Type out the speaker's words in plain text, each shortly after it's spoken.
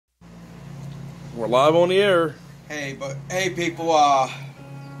We're live on the air. Hey people,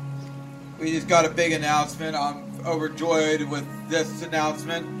 we just got a big announcement. I'm overjoyed with this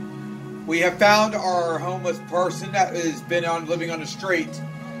announcement. We have found our homeless person that has been living on the street.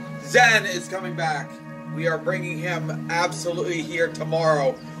 ZEN is coming back. We are bringing him absolutely here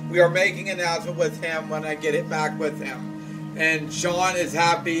tomorrow. We are making an announcement with him when I get it back with him. And Sean is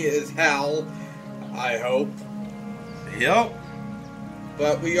happy as hell, I hope. Yep.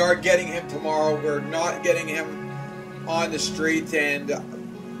 But we are getting him tomorrow. We're not getting him on the streets, and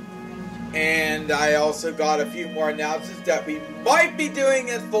I also got a few more announcements that we might be doing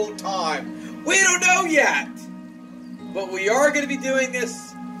this full time. We don't know yet, but we are going to be doing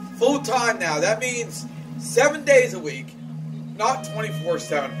this full time now. That means 7 days a week, not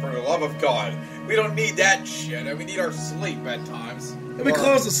 24/7. For the love of God, we don't need that shit. We need our sleep at times. If we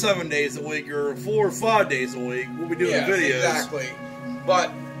close to 7 days a week or 4 or 5 days a week, we'll be doing videos. Exactly.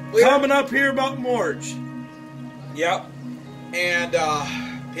 But coming up here about March. Yep. And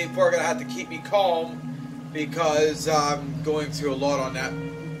people are gonna have to keep me calm because I'm going through a lot on that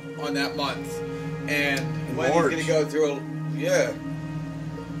month. And when he's gonna go through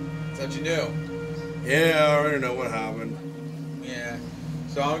that you knew. Yeah, I already know what happened. Yeah.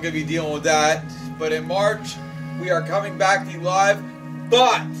 So I'm gonna be dealing with that. But in March we are coming back to you live.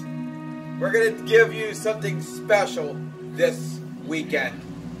 But we're gonna give you something special this weekend.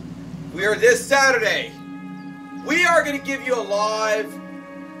 We are this Saturday. We are going to give you a live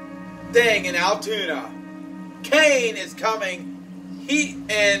thing in Altoona. Kane is coming. He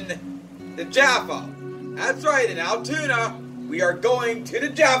in the Jaffa. That's right, in Altoona. We are going to the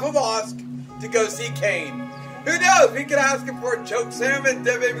Jaffa Mosque to go see Kane. Who knows? We could ask him for a choke salmon.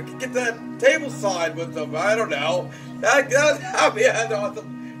 Then maybe we could get that table side with them. I don't know. That would be an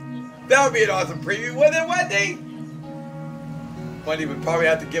awesome. That would be an awesome preview, wouldn't it, Wendy? Wendy would probably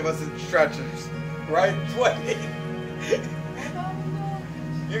have to give us instructions, right, Wendy?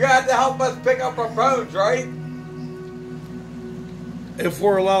 You're gonna have to help us pick up our phones, right? If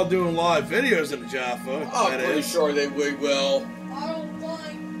we're allowed doing live videos in the Jaffa, I'm pretty sure we will. I don't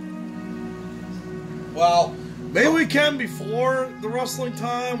mind. Well, maybe we can before the wrestling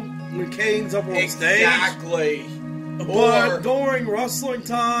time when Kane's up on stage. Exactly. But during wrestling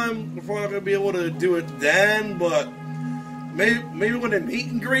time, we're probably not gonna be able to do it then. But maybe when the meet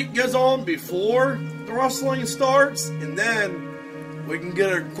and greet goes on before the wrestling starts, and then we can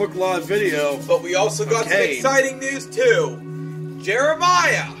get a quick live video. But we also got some exciting news too.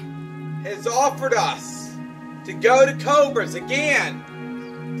 Jeremiah has offered us to go to Cobra's again,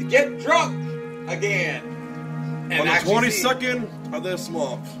 to get drunk again. And on the 22nd of this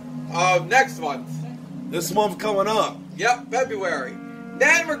month. Of next month. This month coming up. Yep, February.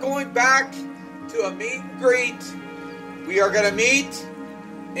 Then we're going back to a meet and greet. We are going to meet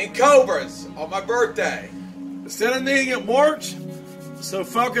in Cobra's on my birthday. Instead of meeting in March, so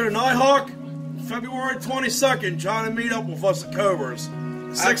Falcon and Nighthawk, February 22nd, trying to meet up with us at Cobra's.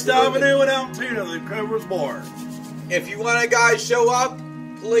 6th Avenue in Altoona, the Cobra's Bar. If you want to guys show up,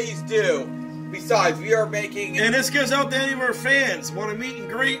 please do. Besides, we are making... And this goes out to any of our fans. Want to meet and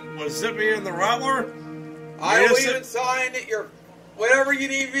greet with Zippy and the Rattler? I will even sign your... Whatever you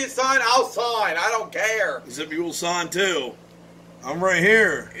need me to sign, I'll sign. I don't care. Zippy will sign too. I'm right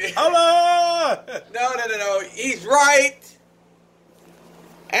here. Hello! No. He's right.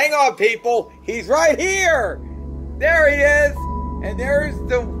 Hang on, people. He's right here. There he is. And there's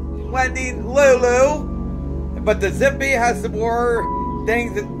the Wendy Lulu. But the Zippy has some more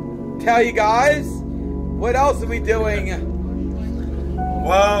things to tell you guys. What else are we doing?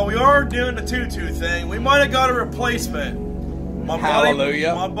 Well, we are doing the tutu thing. We might have got a replacement. My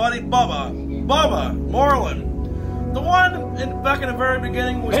buddy Bubba Marlin. The one back in the very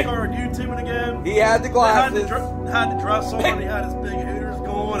beginning when we started YouTubing again. He had the glasses. Had the dress on. He had his big hooters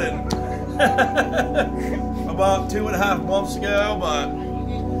going. And about 2.5 months ago. But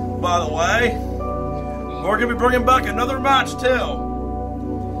by the way, we're going to be bringing back another match too.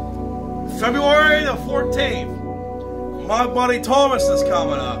 February the 14th. My buddy Thomas is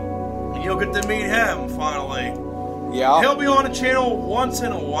coming up. And you'll get to meet him finally. Yeah. He'll be on the channel once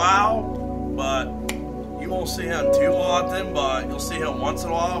in a while, but you won't see him too often, but you'll see him once in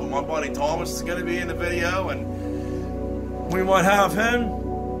a while. My buddy Thomas is going to be in the video, and we might have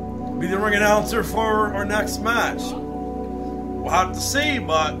him be the ring announcer for our next match. We'll have to see,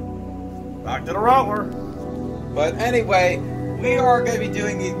 but back to the Rattler. But anyway, we are going to be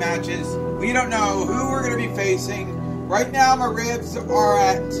doing these matches. We don't know who we're going to be facing. Right now, my ribs are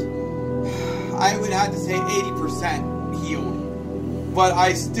at... I would have to say 80% healed. But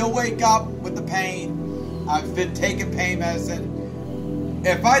I still wake up with the pain. I've been taking pain medicine.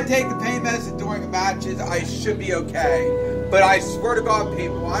 If I take the pain medicine during the matches, I should be okay. But I swear to God,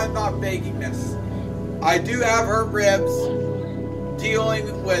 people, I'm not faking this. I do have hurt ribs,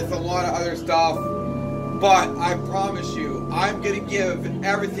 dealing with a lot of other stuff, but I promise you, I'm going to give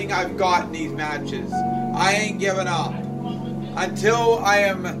everything I've got in these matches. I ain't giving up. Until I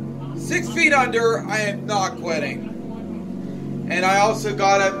am 6 feet under, I am not quitting. And I also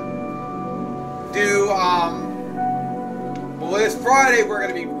got to do, well, this Friday we're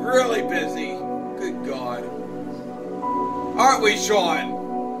going to be really busy. Good God. Aren't we, Sean?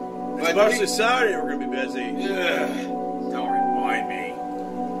 Especially Saturday we're going to be busy. Don't remind me.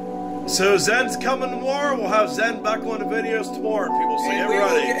 So Zen's coming tomorrow. We'll have Zen back on the videos tomorrow, people. So get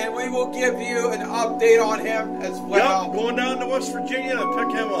ready. And we will give you an update on him as well. Yep, going down to West Virginia to pick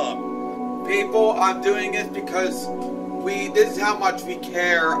him up. People, I'm doing this because this is how much we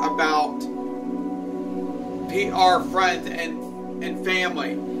care about our friends and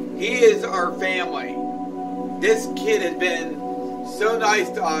family. He is our family. This kid has been so nice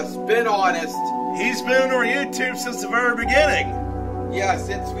to us, been honest. He's been on our YouTube since the very beginning. Yeah,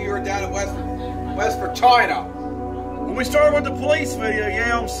 since we were down in West Virginia. When we started with the police video,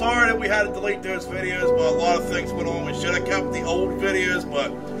 yeah, I'm sorry that we had to delete those videos, but a lot of things went on. We should have kept the old videos,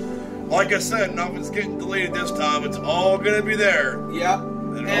 but like I said, nothing's getting deleted this time. It's all going to be there. Yep.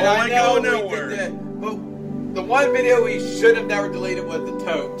 And I know nowhere. But the one video we should have never deleted was the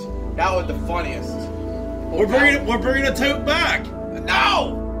tote. That was the funniest. We're bringing the tote back.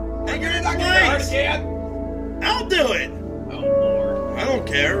 No! Hey, You're not going to hurt again? I'll do it. Oh, Lord. I don't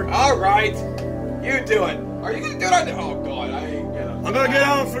care. All right. You do it. Are you going to do it? Oh, God. I ain't going to. I'm going to get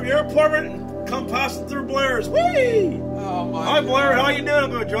out from your apartment and come passing through Blair's. Whee! Oh, my God. Hi, Blair. How you doing?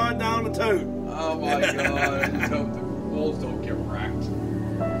 I'm going to drive down the tote. Oh, my God. Let's hope the wolves don't get wrecked.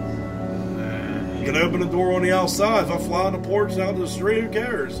 You can open the door on the outside. If I fly on the porch out to the street, who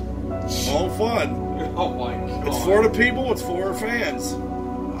cares? It's all fun. Oh, my God. It's for the people. It's for our fans.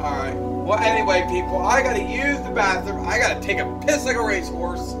 All right. Well, anyway, people, I got to use the bathroom. I got to take a piss like a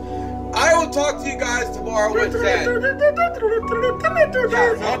racehorse. I will talk to you guys tomorrow with Zen. Yeah,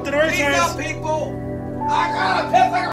 so peace out, people. I got to piss like a